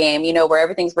pregame, you know, where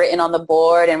everything's written on the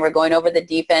board and we're going over the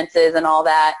defenses and all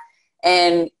that.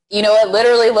 And, you know, it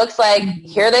literally looks like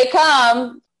here they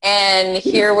come and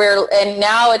and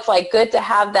now it's like good to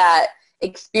have that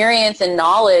experience and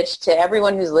knowledge to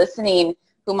everyone who's listening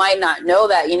who might not know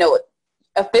that, you know,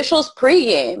 officials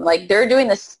pregame, like they're doing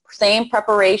the same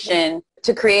preparation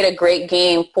to create a great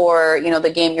game for, you know,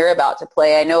 the game you're about to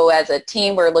play. I know as a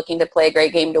team we're looking to play a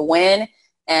great game to win,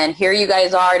 and here you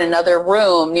guys are in another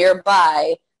room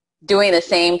nearby doing the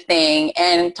same thing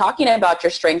and talking about your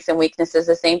strengths and weaknesses,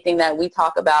 the same thing that we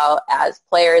talk about as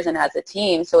players and as a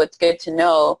team. So it's good to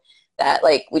know that,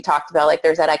 like we talked about, like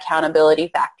there's that accountability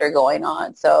factor going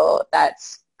on. So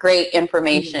that's great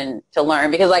information to learn,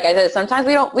 because like I said, sometimes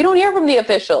we don't hear from the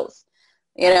officials.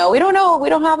 You know, we don't know. We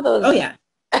don't have those. Oh, yeah.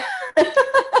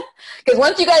 Because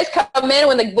once you guys come in,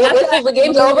 when the whistles, the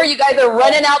game's over, you guys are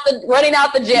running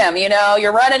out the gym. You know,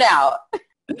 you're running out.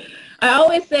 I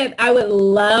always said I would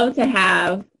love to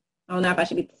have I don't know if I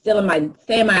should be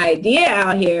saying my idea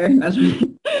out here,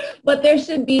 but there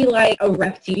should be like a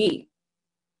ref TV.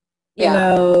 You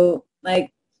know,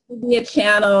 like be a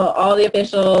channel, all the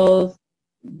officials,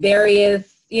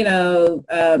 various, interviews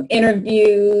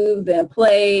and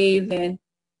plays, and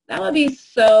that would be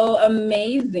so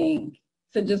amazing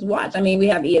to just watch. I mean, we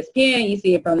have ESPN, you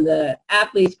see it from the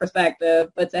athlete's perspective,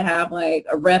 but to have like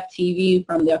a ref TV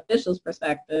from the official's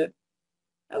perspective,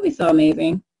 that would be so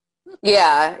amazing.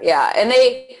 Yeah, yeah. And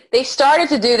they started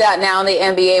to do that now in the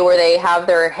NBA where they have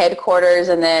their headquarters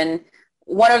and then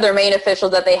one of their main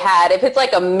officials that they had, if it's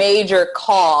like a major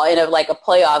call in like a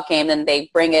playoff game, then they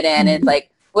bring it in and it's like,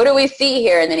 what do we see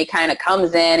here? And then he kind of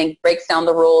comes in and breaks down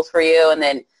the rules for you and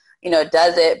then,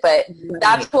 does it. But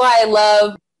that's why I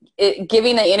love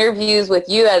giving the interviews with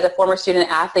you as a former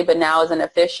student athlete, but now as an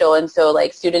official. And so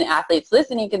like student athletes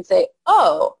listening can say,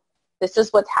 oh, this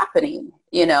is what's happening,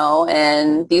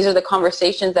 and these are the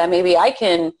conversations that maybe I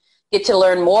can get to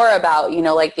learn more about,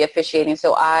 like the officiating.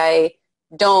 So I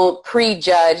don't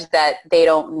prejudge that they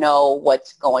don't know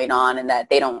what's going on and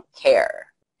that they don't care.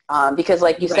 Because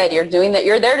like you said,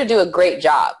 you're there to do a great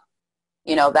job.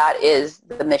 That is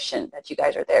the mission that you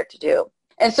guys are there to do.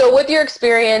 And so with your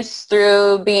experience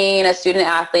through being a student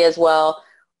athlete as well,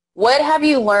 what have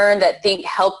you learned that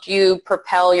helped you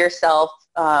propel yourself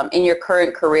in your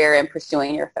current career and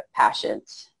pursuing your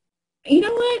passions? You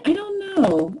know what? I don't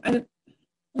know. I don't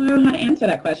know how to answer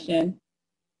that question.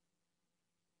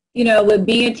 With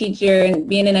being a teacher and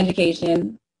being in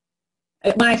education,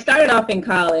 when I started off in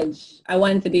college, I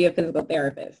wanted to be a physical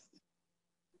therapist.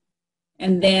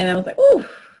 And then I was like, ooh,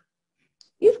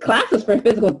 these classes for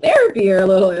physical therapy are a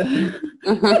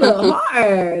little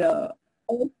hard.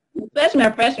 Especially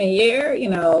my freshman year,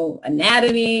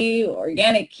 anatomy,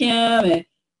 organic chem,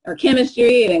 or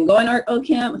chemistry, and then going to art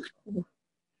chem.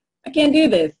 I can't do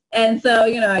this. And so,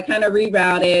 I kind of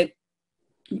rerouted,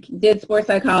 did sports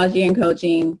psychology and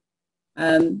coaching.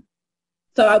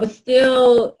 So I was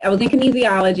in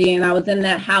kinesiology, and I was in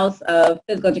that house of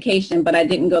physical education, but I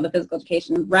didn't go the physical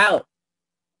education route.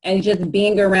 And just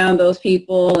being around those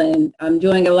people and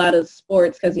doing a lot of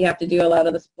sports, because you have to do a lot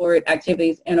of the sport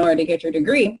activities in order to get your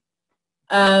degree.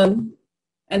 And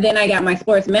then I got my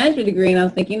sports management degree, and I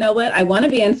was thinking, you know what, I want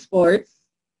to be in sports,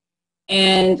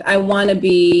 and I want to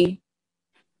be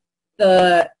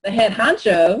the head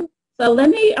honcho. So I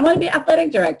want to be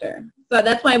athletic director. So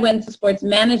that's why I went into sports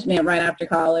management right after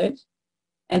college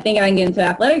and thinking I can get into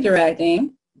athletic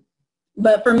directing.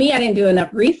 But for me, I didn't do enough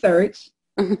research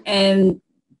and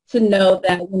to know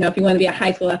that, if you want to be a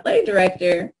high school athletic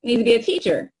director, you need to be a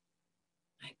teacher.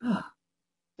 Like, oh,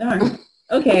 darn.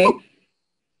 Okay.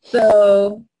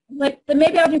 So then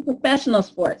maybe I'll do professional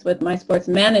sports with my sports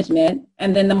management,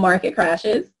 and then the market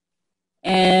crashes.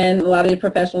 And a lot of the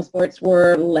professional sports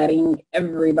were letting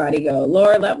everybody go.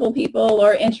 Lower level people,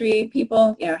 lower entry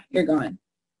people, yeah, you're gone.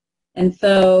 And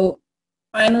so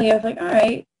finally I was like, all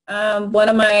right. One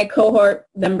of my cohort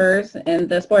members in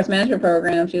the sports management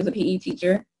program, she was a PE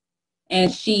teacher,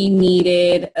 and she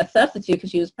needed a substitute because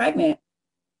she was pregnant.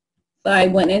 So I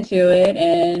went into it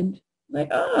and like,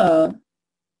 oh,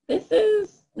 this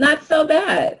is not so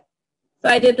bad. So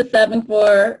I did the 7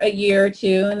 for a year or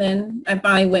two, and then I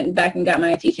finally went back and got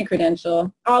my teaching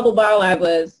credential. All the while I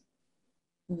was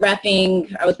repping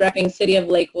City of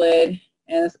Lakewood,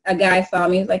 and a guy saw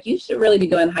me. He's like, you should really be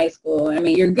doing high school. I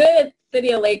mean, you're good at City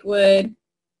of Lakewood,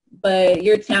 but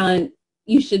your talent,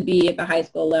 you should be at the high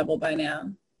school level by now.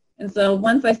 And so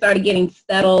once I started getting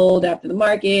settled after the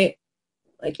market,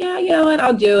 like, yeah, you know what,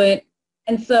 I'll do it.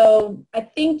 And so I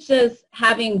think just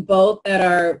having both that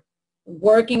are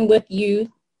working with youth,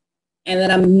 and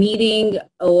that I'm meeting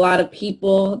a lot of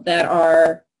people that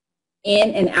are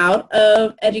in and out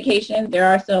of education. There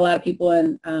are still a lot of people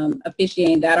in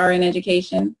officiating that are in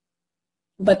education,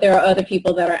 but there are other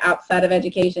people that are outside of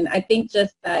education. I think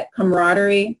just that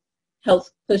camaraderie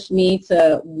helps push me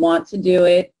to want to do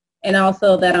it, and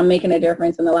also that I'm making a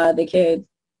difference in a lot of the kids.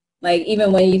 Like,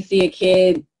 even when you see a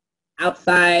kid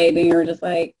outside and you're just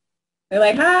like, they're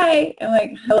like, hi. I'm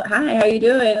like, hi, how you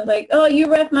doing? I'm like, oh,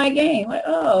 you ref my game. I'm like,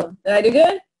 oh, did I do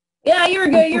good? Yeah, you were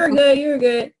good, you were good, you were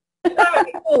good. All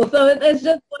right, cool. So it's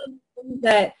just one of the things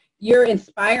that you're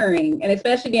inspiring, and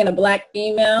especially being a Black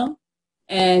female,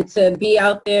 and to be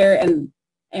out there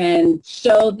and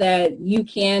show that you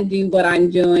can do what I'm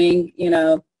doing,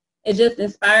 it's just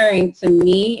inspiring to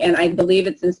me, and I believe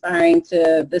it's inspiring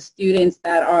to the students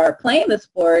that are playing the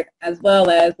sport, as well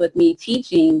as with me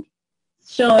teaching,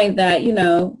 showing that,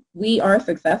 we are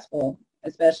successful,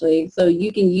 especially. So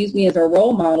you can use me as a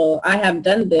role model. I have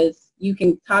done this. You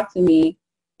can talk to me,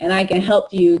 and I can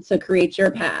help you to create your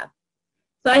path.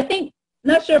 So I think,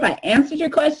 not sure if I answered your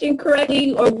question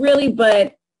correctly or really,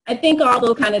 but I think all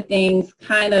those kind of things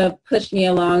kind of pushed me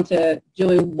along to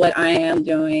doing what I am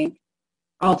doing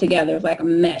altogether. It's like a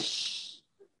mesh.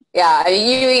 Yeah,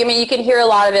 you can hear a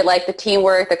lot of it, like the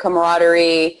teamwork, the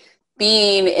camaraderie,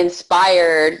 being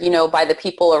inspired, by the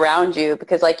people around you.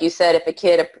 Because like you said, if a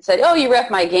kid said, oh, you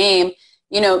ref my game,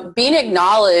 being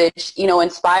acknowledged,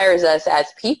 inspires us as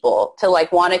people to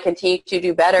like want to continue to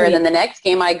do better. And then the next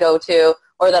game I go to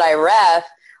or that I ref,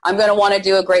 I'm going to want to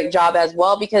do a great job as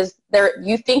well, because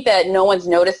you think that no one's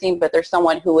noticing, but there's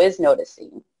someone who is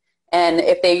noticing. And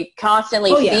if they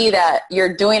constantly see that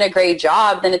you're doing a great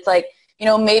job, then it's like,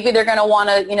 maybe they're going to want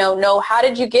to, know how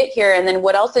did you get here, and then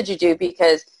what else did you do,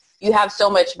 because you have so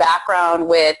much background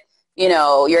with,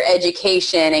 your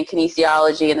education and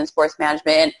kinesiology and then sports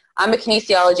management. And I'm a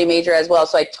kinesiology major as well,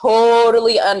 so I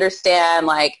totally understand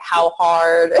like how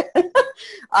hard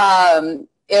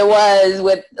it was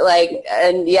with like,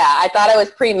 and yeah, I thought I was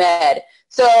pre-med.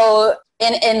 So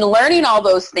in learning all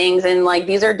those things, and like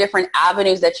these are different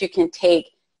avenues that you can take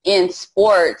in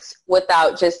sports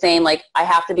without just saying like, I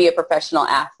have to be a professional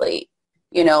athlete.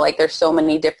 Like there's so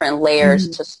many different layers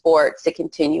to sports to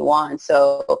continue on.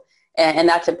 So, and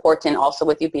that's important also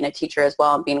with you being a teacher as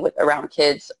well and being around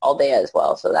kids all day as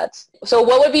well. So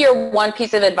what would be your one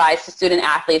piece of advice to student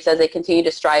athletes as they continue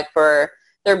to strive for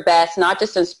their best, not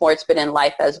just in sports, but in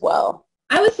life as well?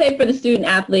 I would say for the student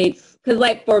athletes, because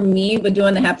like for me, with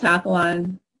doing the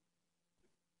heptathlon,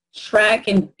 track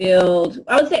and field,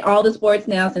 I would say all the sports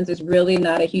now, since there's really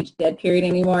not a huge dead period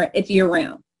anymore, it's year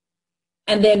round.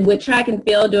 And then with track and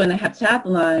field doing the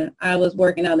heptathlon, I was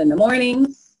working out in the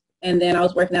mornings, and then I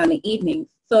was working out in the evenings.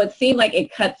 So it seemed like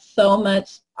it cut so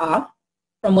much off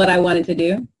from what I wanted to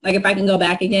do. Like if I can go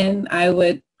back again, I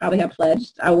would probably have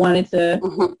pledged. I wanted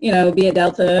to, be a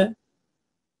Delta,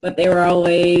 but they were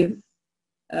always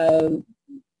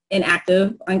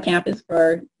inactive on campus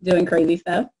for doing crazy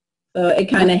stuff. So it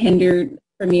kind of hindered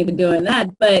for me from doing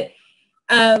that. But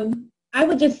I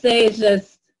would just say it's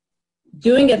just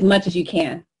doing as much as you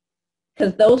can,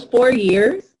 because those 4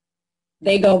 years,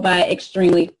 they go by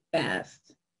extremely fast.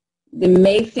 It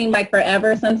may seem like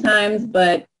forever sometimes,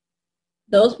 but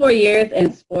those 4 years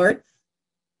in sports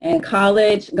and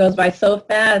college goes by so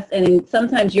fast, and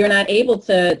sometimes you're not able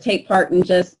to take part in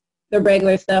just the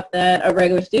regular stuff that a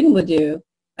regular student would do,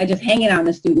 like just hanging out in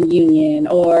the student union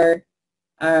or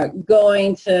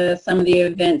going to some of the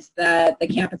events that the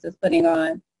campus is putting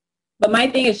on. But my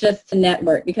thing is just to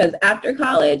network, because after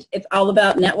college, it's all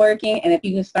about networking. And if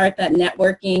you can start that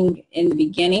networking in the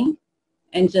beginning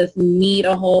and just meet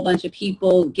a whole bunch of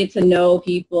people, get to know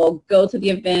people, go to the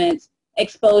events,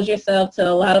 expose yourself to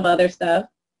a lot of other stuff.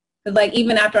 Because like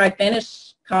even after I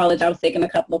finished college, I was taking a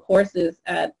couple of courses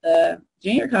at the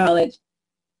junior college,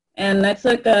 and I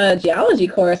took a geology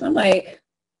course. I'm like,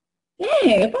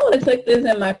 dang, if I would have took this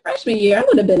in my freshman year, I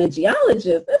would have been a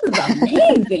geologist. This is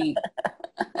amazing.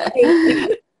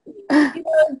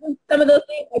 Some of those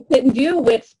things I couldn't do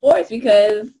with sports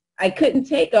because I couldn't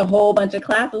take a whole bunch of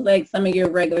classes like some of your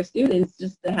regular students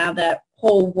just to have that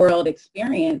whole world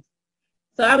experience.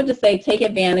 So I would just say take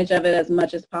advantage of it as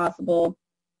much as possible.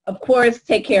 Of course,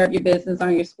 take care of your business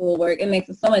on your schoolwork. It makes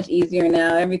it so much easier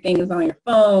now. Everything is on your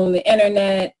phone, the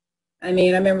internet. I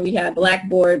mean, I remember we had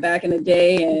Blackboard back in the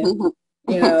day, and,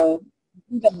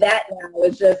 even that now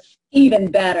is just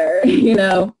even better,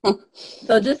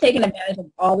 So just taking advantage of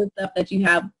all the stuff that you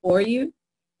have for you,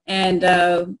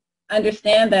 and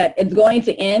understand that it's going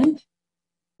to end,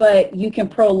 but you can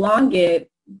prolong it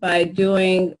by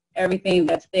doing everything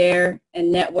that's there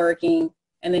and networking,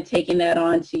 and then taking that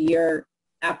on to your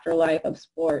afterlife of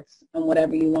sports and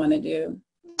whatever you want to do.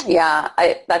 Yeah,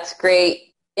 that's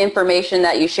great information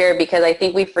that you shared, because I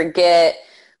think we forget.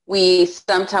 We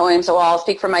sometimes, so I'll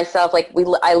speak for myself, like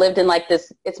I lived in like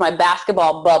this, it's my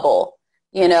basketball bubble,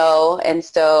 and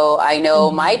so I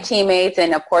know my teammates,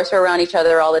 and of course we're around each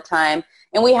other all the time,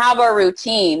 and we have our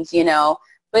routines,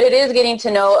 but it is getting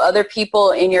to know other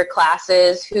people in your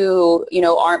classes who,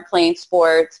 aren't playing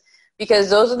sports, because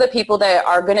those are the people that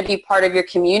are going to be part of your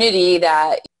community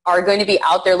that are going to be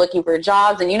out there looking for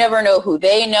jobs, and you never know who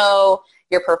they know,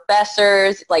 your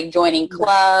professors, like joining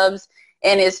clubs.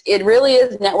 And it really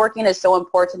is, networking is so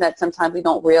important that sometimes we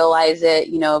don't realize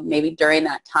it, maybe during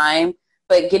that time.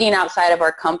 But getting outside of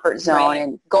our comfort zone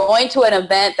and going to an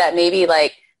event that maybe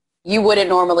like you wouldn't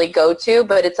normally go to,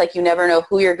 but it's like you never know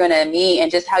who you're going to meet. And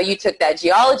just how you took that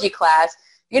geology class,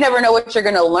 you never know what you're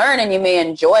going to learn, and you may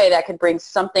enjoy that could bring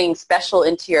something special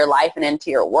into your life and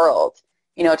into your world,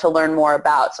 to learn more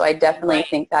about. So I definitely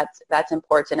think that's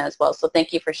important as well. So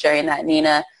thank you for sharing that,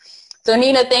 Nina. So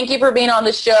Nina, thank you for being on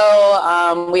the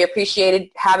show. We appreciated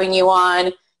having you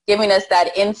on, giving us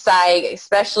that insight,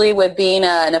 especially with being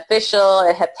an official,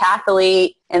 a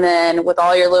heptathlete, and then with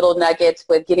all your little nuggets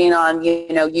with getting on,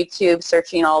 YouTube,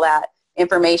 searching all that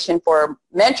information for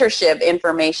mentorship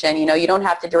information. You don't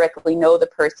have to directly know the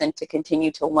person to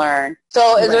continue to learn.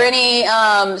 So is there any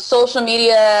social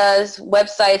medias,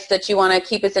 websites that you want to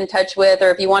keep us in touch with, or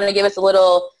if you want to give us a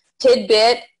little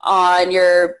tidbit on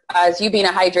as you being a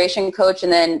hydration coach,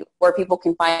 and then where people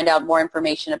can find out more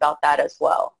information about that as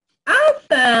well?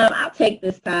 Awesome. I'll take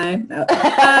this time.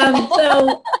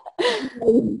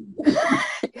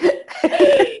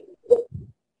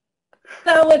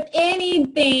 So with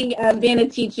anything, being a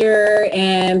teacher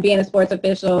and being a sports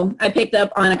official, I picked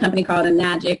up on a company called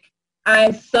Enagic.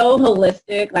 I'm so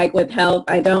holistic, like with health.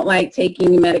 I don't like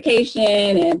taking medication.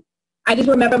 And I just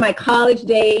remember my college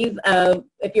days of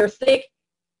if you're sick,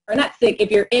 or not sick, if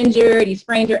you're injured, you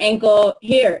sprained your ankle,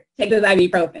 here, take this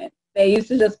ibuprofen. They used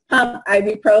to just pump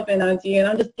ibuprofen onto you. And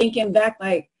I'm just thinking back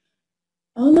like,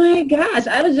 oh my gosh,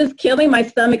 I was just killing my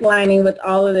stomach lining with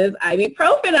all of this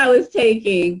ibuprofen I was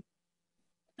taking.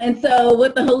 And so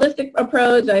with the holistic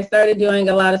approach, I started doing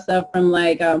a lot of stuff from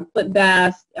like foot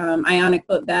baths, ionic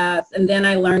foot baths, and then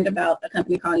I learned about a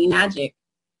company called Enagic.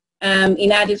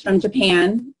 Enagic's from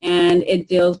Japan, and it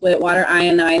deals with water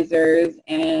ionizers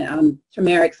and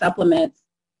turmeric supplements.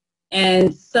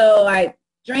 And so I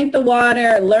drank the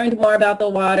water, learned more about the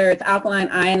water. It's alkaline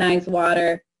ionized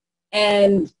water.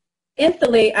 And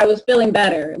instantly I was feeling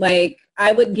better. Like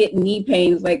I would get knee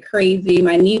pains like crazy.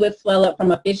 My knee would swell up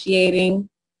from officiating.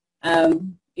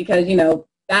 Because,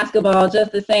 basketball,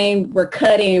 just the same, we're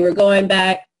cutting, we're going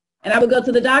back. And I would go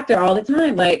to the doctor all the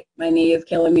time, like, my knee is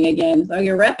killing me again. So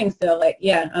you're reffing still? Like,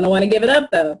 yeah, I don't want to give it up,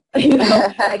 though.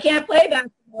 I can't play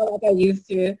basketball like I used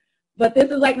to. But this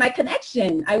is like my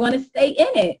connection. I want to stay in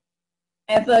it.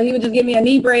 And so he would just give me a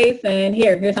knee brace and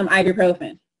here's some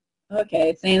ibuprofen.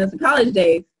 Okay, saying it's the college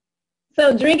days.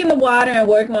 So drinking the water and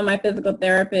working with my physical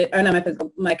therapist, or not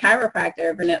my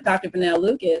chiropractor, Dr. Vanell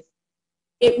Lucas,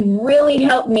 it really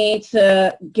helped me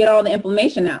to get all the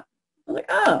inflammation out. I was like,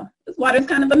 oh, this water is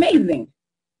kind of amazing.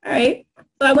 All right.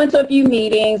 So I went to a few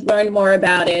meetings, learned more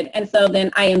about it, and so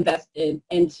then I invested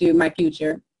into my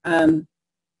future.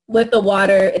 With the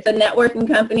water, it's a networking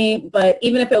company, but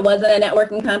even if it wasn't a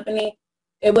networking company,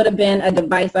 it would have been a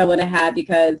device I would have had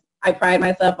because I pride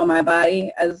myself on my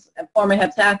body. As a former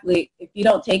heptathlete, if you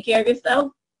don't take care of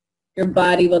yourself, your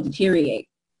body will deteriorate.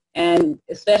 And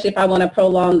especially if I want to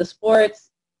prolong the sports,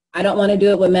 I don't want to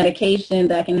do it with medication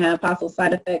that can have possible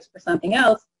side effects for something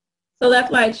else. So that's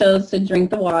why I chose to drink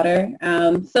the water.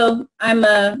 So I'm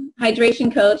a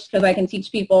hydration coach because I can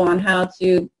teach people on how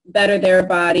to better their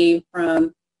body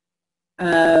from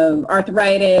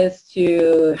arthritis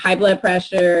to high blood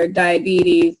pressure,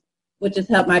 diabetes, which has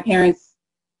helped my parents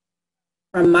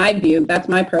from my view. That's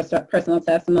my personal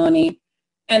testimony.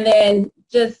 And then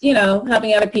just,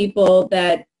 helping other people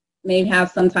that may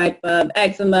have some type of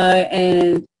eczema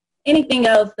and anything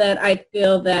else that I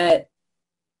feel that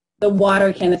the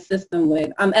water can assist them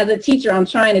with. As a teacher, I'm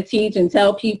trying to teach and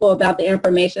tell people about the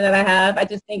information that I have. I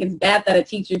just think it's bad that a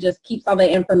teacher just keeps all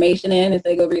the information in and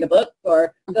say, go read a book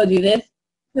or go do this,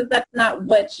 because that's not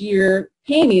what you're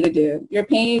paying me to do. You're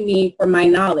paying me for my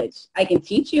knowledge. I can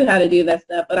teach you how to do that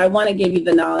stuff, but I want to give you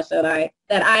the knowledge that I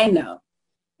know.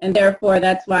 And therefore,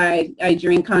 that's why I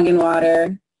drink Kangen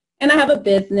water. And I have a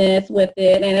business with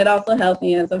it, and it also helps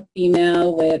me as a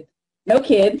female with no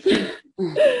kids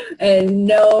and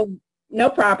no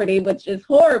property, which is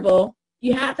horrible.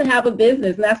 You have to have a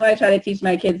business, and that's why I try to teach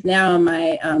my kids now in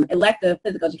my elective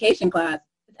physical education class.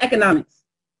 It's economics.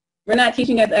 We're not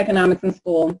teaching guys economics in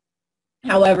school.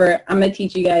 However, I'm going to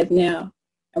teach you guys now,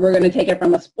 and we're going to take it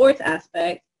from a sports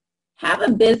aspect. Have a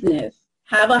business,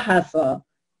 have a hustle,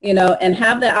 and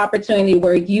have the opportunity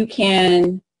where you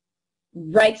can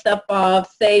write stuff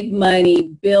off, save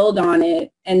money, build on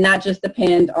it, and not just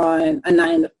depend on a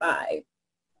 9-to-5.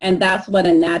 And that's what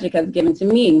Enagic has given to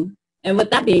me. And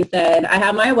with that being said, I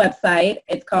have my website.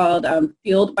 It's called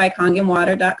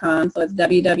fueledbykangenwater.com. So it's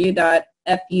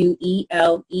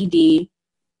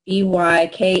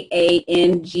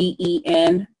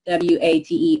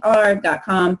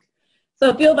www.fueledbykangenwater.com.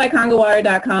 So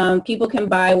fueledbykangenwater.com, people can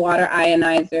buy water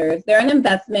ionizers. They're an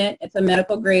investment. It's a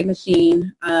medical grade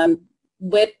machine.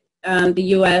 With the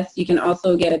U.S., you can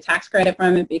also get a tax credit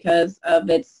from it because of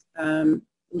its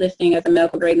listing as a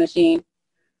medical grade machine.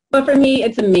 But for me,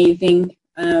 it's amazing.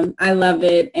 I love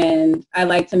it, and I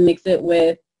like to mix it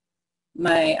with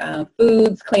my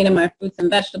foods, cleaning my fruits and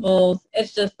vegetables.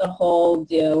 It's just the whole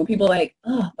deal. When people are like,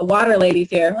 oh, the water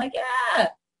lady's here. I'm like, yeah.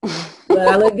 But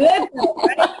I look good, though,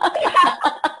 right?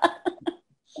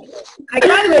 I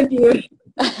got with you.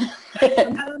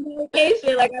 I'm out on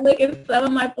vacation. Like, I look at some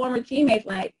of my former teammates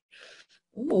like,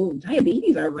 ooh,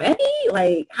 diabetes already?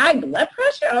 Like, high blood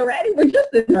pressure already? We're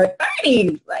just in our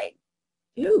 30s. Like,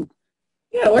 dude,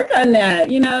 yeah, work on that,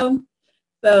 you know?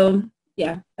 So,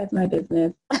 yeah, that's my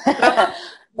business.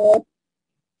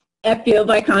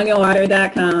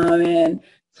 ffieldbykangenwater.com, and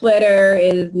Twitter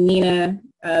is Nina,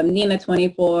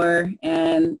 Nina24,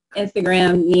 and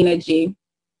Instagram, Nina G.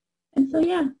 And so,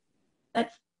 yeah,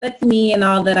 that's me and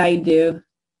all that I do.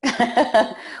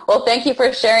 Well, thank you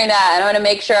for sharing that. And I'm going to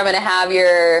make sure I'm going to have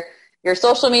your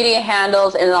social media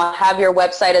handles, and I'll have your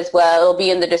website as well. It'll be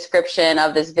in the description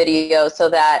of this video, so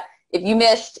that if you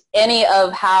missed any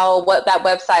of what that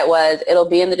website was, it'll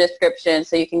be in the description,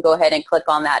 so you can go ahead and click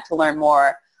on that to learn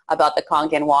more about the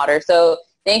Kangen water. So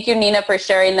thank you, Nina, for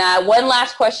sharing that. One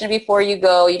last question before you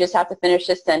go. You just have to finish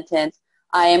this sentence.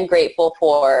 I am grateful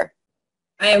for.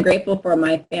 I am grateful for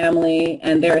my family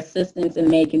and their assistance in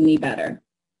making me better.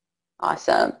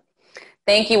 Awesome.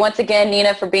 Thank you once again,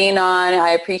 Nina, for being on.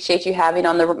 I appreciate you having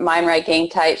on the Mind Right Game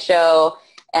Tight show.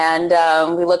 And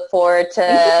we look forward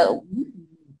to,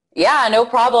 yeah, no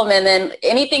problem. And then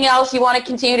anything else you want to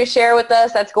continue to share with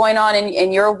us that's going on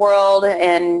in your world,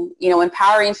 and, you know,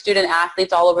 empowering student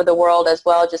athletes all over the world as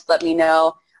well, just let me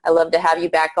know. I love to have you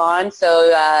back on.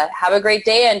 So have a great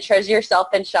day and treasure yourself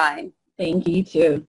and shine. Thank you, too.